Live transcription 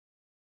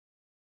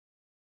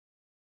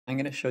I'm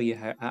going to show you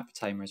how app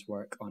timers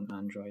work on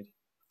Android.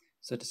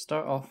 So to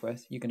start off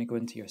with, you're going to go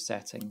into your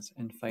settings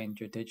and find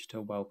your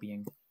digital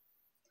well-being.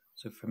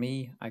 So for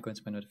me, I go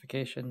into my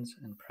notifications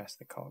and press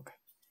the cog.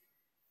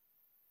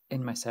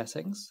 In my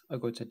settings, I'll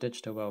go to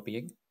digital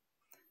well-being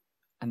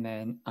and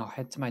then I'll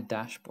head to my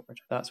dashboard.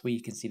 That's where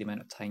you can see the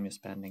amount of time you're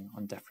spending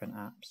on different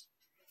apps.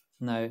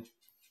 Now,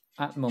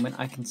 at the moment,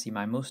 I can see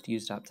my most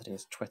used app today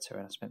is Twitter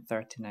and I spent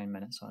 39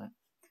 minutes on it.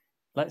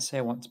 Let's say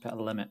I want to put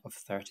a limit of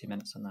 30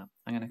 minutes on that.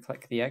 I'm going to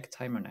click the egg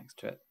timer next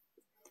to it,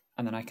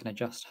 and then I can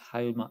adjust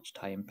how much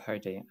time per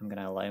day I'm going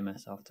to allow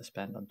myself to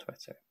spend on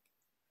Twitter.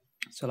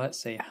 So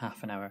let's say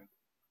half an hour.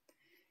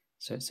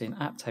 So it's saying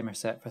app timer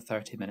set for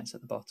 30 minutes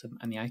at the bottom,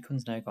 and the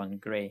icon's now gone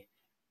grey.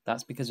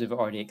 That's because we've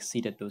already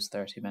exceeded those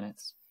 30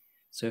 minutes.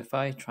 So if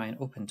I try and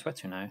open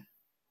Twitter now,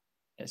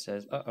 it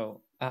says,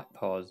 uh-oh, app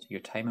paused,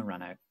 your timer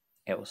ran out.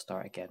 It will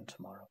start again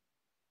tomorrow.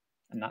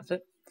 And that's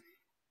it.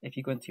 If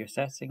you go into your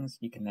settings,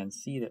 you can then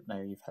see that now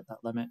you've hit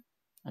that limit.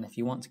 And if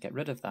you want to get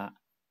rid of that,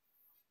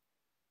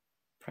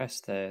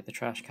 press the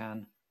trash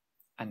can,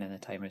 and then the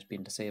timer has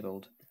been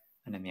disabled,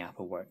 and then the app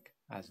will work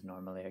as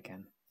normally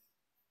again.